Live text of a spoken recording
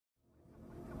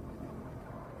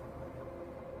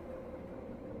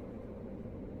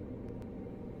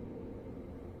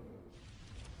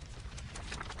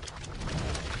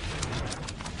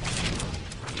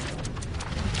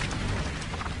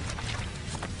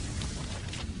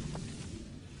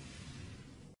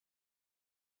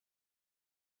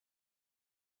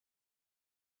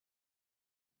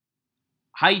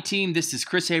Hi team, this is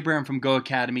Chris Abraham from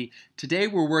GOHAcademy. Today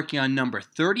we're working on number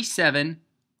 37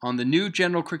 on the new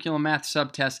General Curriculum Math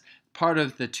subtest, part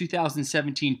of the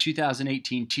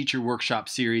 2017-2018 Teacher Workshop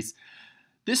series.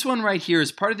 This one right here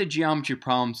is part of the geometry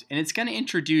problems, and it's going to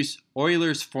introduce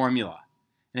Euler's formula.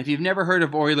 And if you've never heard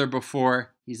of Euler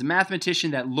before, he's a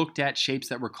mathematician that looked at shapes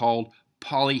that were called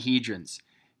polyhedrons.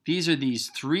 These are these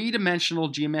three-dimensional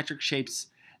geometric shapes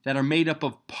that are made up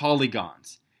of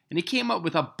polygons. And he came up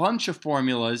with a bunch of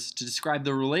formulas to describe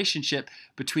the relationship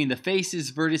between the faces,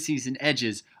 vertices, and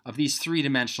edges of these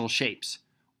three-dimensional shapes.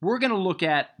 We're going to look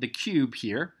at the cube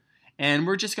here, and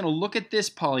we're just going to look at this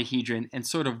polyhedron and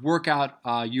sort of work out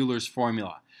Euler's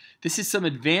formula. This is some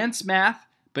advanced math,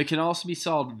 but can also be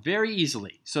solved very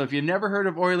easily. So if you've never heard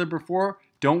of Euler before,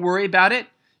 don't worry about it.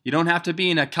 You don't have to be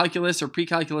in a calculus or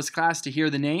pre-calculus class to hear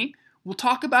the name. We'll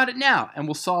talk about it now, and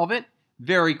we'll solve it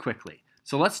very quickly.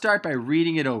 So let's start by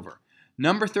reading it over.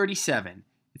 Number 37,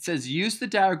 it says use the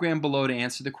diagram below to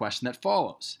answer the question that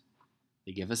follows.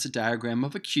 They give us a diagram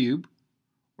of a cube,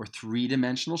 or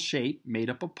three-dimensional shape made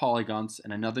up of polygons,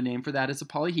 and another name for that is a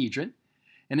polyhedron.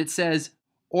 And it says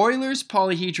Euler's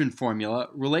polyhedron formula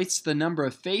relates to the number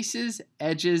of faces,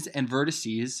 edges, and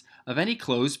vertices of any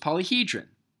closed polyhedron.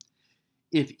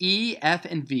 If E, F,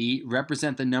 and V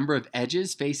represent the number of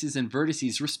edges, faces, and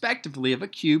vertices respectively of a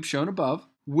cube shown above,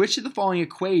 which of the following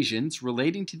equations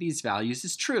relating to these values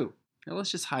is true? Now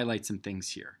let's just highlight some things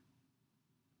here.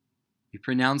 We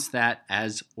pronounce that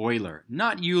as Euler,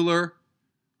 not Euler.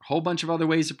 A whole bunch of other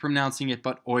ways of pronouncing it,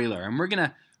 but Euler. And we're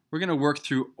gonna work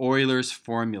through Euler's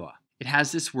formula. It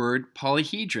has this word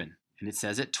polyhedron, and it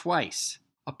says it twice.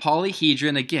 A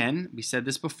polyhedron, again, we said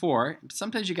this before,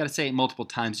 sometimes you got to say it multiple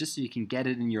times just so you can get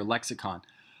it in your lexicon.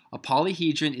 A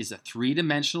polyhedron is a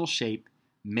three-dimensional shape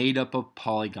made up of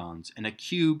polygons, and a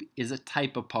cube is a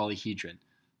type of polyhedron.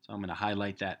 So I'm going to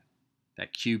highlight that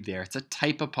cube there. It's a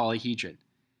type of polyhedron.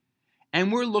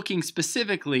 And we're looking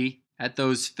specifically at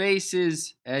those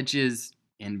faces, edges,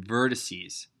 and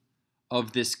vertices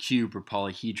of this cube or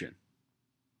polyhedron.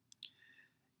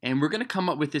 And we're going to come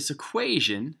up with this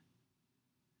equation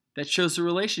that shows the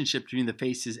relationship between the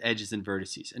faces, edges, and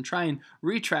vertices, and try and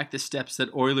retract the steps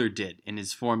that Euler did in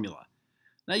his formula.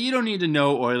 Now, you don't need to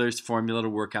know Euler's formula to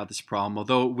work out this problem,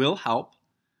 although it will help,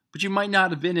 but you might not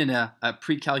have been in a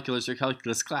pre-calculus or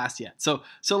calculus class yet. So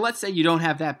let's say you don't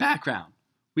have that background.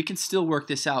 We can still work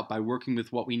this out by working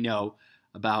with what we know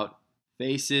about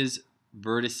faces,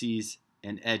 vertices,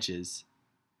 and edges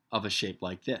of a shape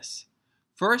like this.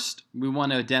 First, we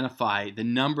want to identify the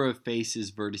number of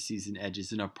faces, vertices, and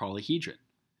edges in our polyhedron.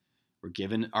 We're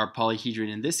given our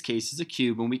polyhedron in this case is a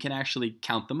cube, and we can actually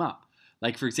count them up.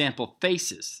 Like, for example,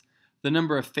 faces. The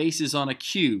number of faces on a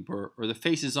cube or the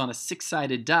faces on a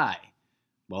six-sided die.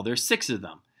 Well, there's 6 of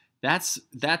them. That's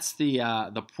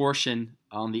the portion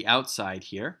on the outside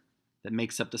here that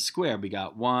makes up the square. We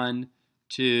got 1,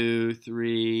 2,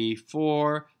 3,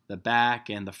 4. The back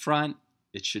and the front,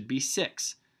 it should be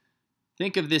 6.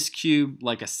 Think of this cube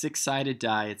like a six-sided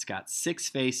die. It's got 6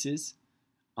 faces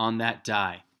on that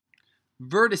die.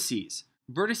 Vertices.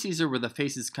 Vertices are where the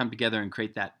faces come together and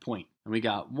create that point. And we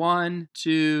got 1,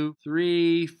 2,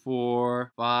 3,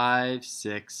 4, 5,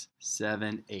 6,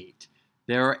 7, 8.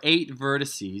 There are 8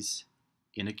 vertices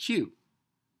in a cube.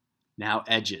 Now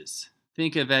edges.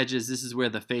 Think of edges. This is where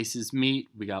the faces meet.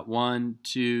 We got 1,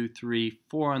 2, 3,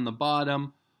 4 on the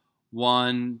bottom.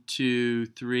 1, 2,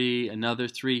 3, another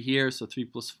 3 here. So 3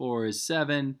 plus 4 is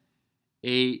 7,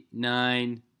 8,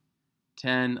 9,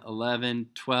 10, 11,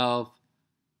 12.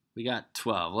 We got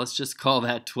 12. Let's just call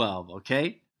that 12,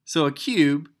 okay? So a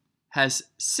cube has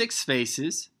 6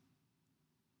 faces,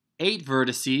 8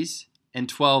 vertices, and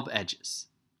 12 edges.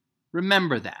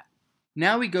 Remember that.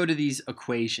 Now we go to these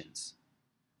equations.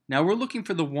 Now we're looking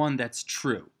for the one that's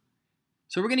true.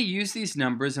 So we're going to use these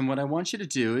numbers, and what I want you to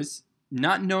do is,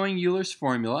 not knowing Euler's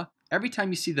formula, every time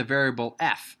you see the variable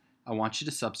f, I want you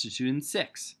to substitute in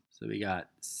 6. So we got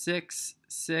 6,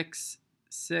 6,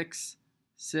 6,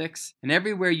 6. And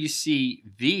everywhere you see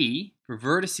V for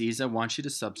vertices, I want you to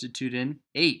substitute in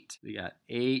 8. We got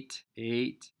 8,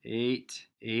 8, 8,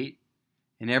 8.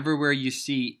 And everywhere you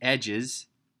see edges,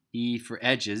 E for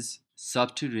edges,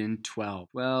 substitute in 12.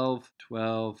 12,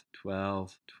 12,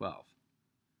 12, 12.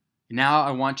 Now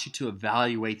I want you to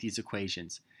evaluate these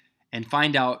equations and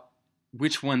find out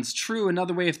which one's true.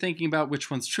 Another way of thinking about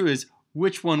which one's true is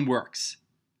which one works.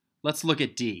 Let's look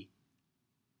at D.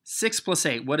 6 plus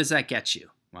 8, what does that get you?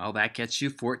 Well, that gets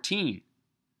you 14.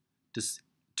 Does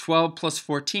 12 plus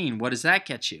 14, what does that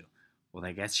get you? Well,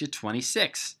 that gets you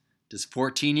 26. Does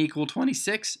 14 equal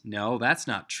 26? No, that's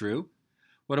not true.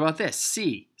 What about this?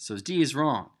 C. So D is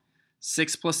wrong.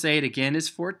 6 plus 8 again is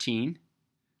 14.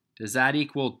 Does that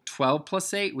equal 12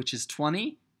 plus 8, which is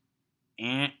 20?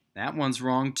 That one's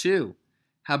wrong too.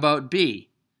 How about B?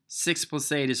 6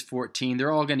 plus 8 is 14.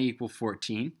 They're all going to equal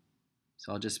 14.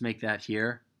 So I'll just make that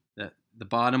here. The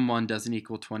bottom one doesn't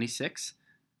equal 26.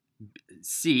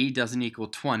 C doesn't equal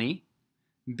 20.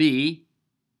 B,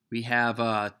 we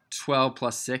have 12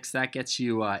 plus 6. That gets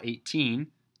you 18.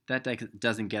 That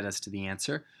doesn't get us to the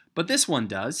answer. But this one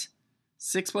does.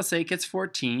 6 plus 8 gets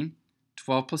 14.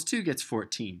 12 plus 2 gets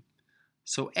 14.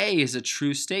 So A is a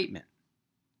true statement.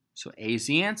 So A is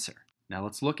the answer. Now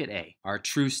let's look at A. Our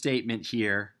true statement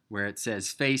here, where it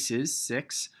says faces,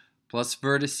 6, plus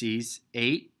vertices,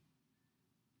 8,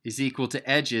 is equal to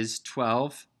edges,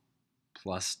 12,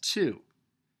 plus 2.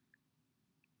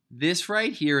 This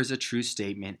right here is a true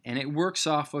statement, and it works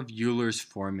off of Euler's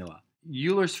formula.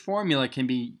 Euler's formula can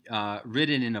be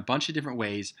written in a bunch of different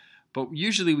ways, but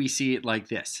usually we see it like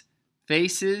this.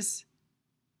 Faces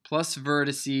plus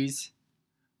vertices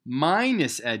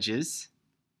minus edges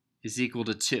is equal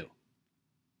to 2.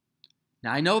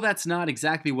 Now I know that's not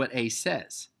exactly what A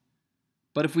says,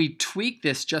 but if we tweak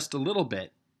this just a little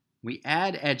bit, we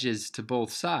add edges to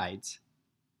both sides,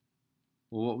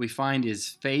 well, what we find is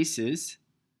faces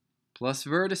plus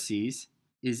vertices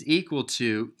is equal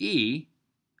to E,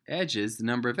 edges, the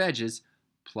number of edges,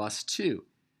 plus 2.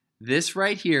 This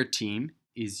right here, team,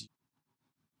 is...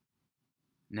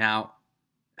 Now,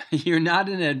 you're not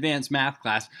in an advanced math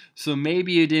class, so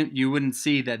maybe you wouldn't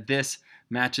see that this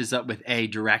matches up with A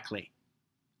directly.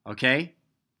 Okay?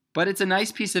 But it's a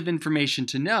nice piece of information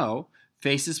to know.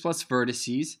 Faces plus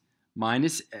vertices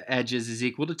minus edges is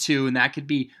equal to 2, and that could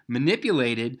be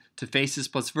manipulated to faces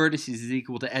plus vertices is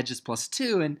equal to edges plus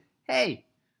 2, and hey,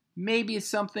 maybe it's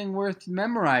something worth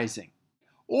memorizing.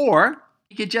 Or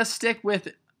you could just stick with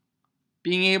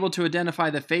being able to identify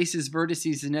the faces,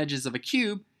 vertices, and edges of a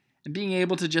cube, and being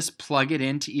able to just plug it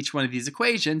into each one of these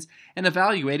equations and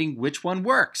evaluating which one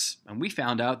works. And we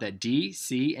found out that D,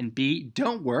 C, and B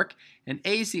don't work, and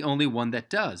A is the only one that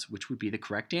does, which would be the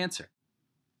correct answer.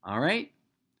 All right?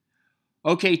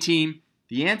 Okay, team,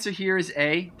 the answer here is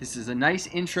A. This is a nice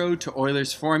intro to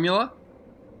Euler's formula.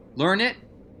 Learn it.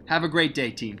 Have a great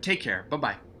day, team. Take care.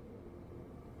 Bye-bye.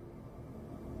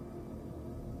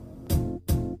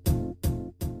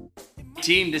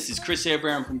 Team, this is Chris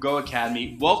Abraham from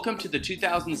GOHAcademy. Welcome to the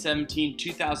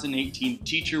 2017-2018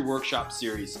 Teacher Workshop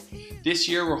Series. This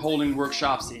year we're holding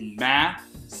workshops in math,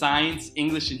 science,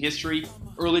 English and history,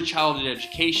 early childhood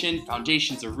education,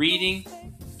 foundations of reading,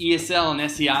 ESL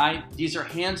and SEI. These are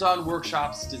hands-on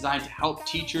workshops designed to help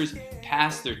teachers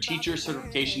pass their teacher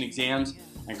certification exams.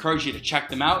 I encourage you to check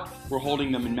them out. We're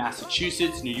holding them in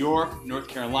Massachusetts, New York, North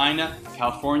Carolina,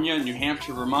 California, New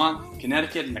Hampshire, Vermont,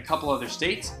 Connecticut, and a couple other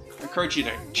states. I encourage you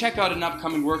to check out an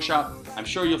upcoming workshop. I'm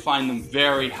sure you'll find them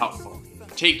very helpful.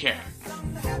 Take care.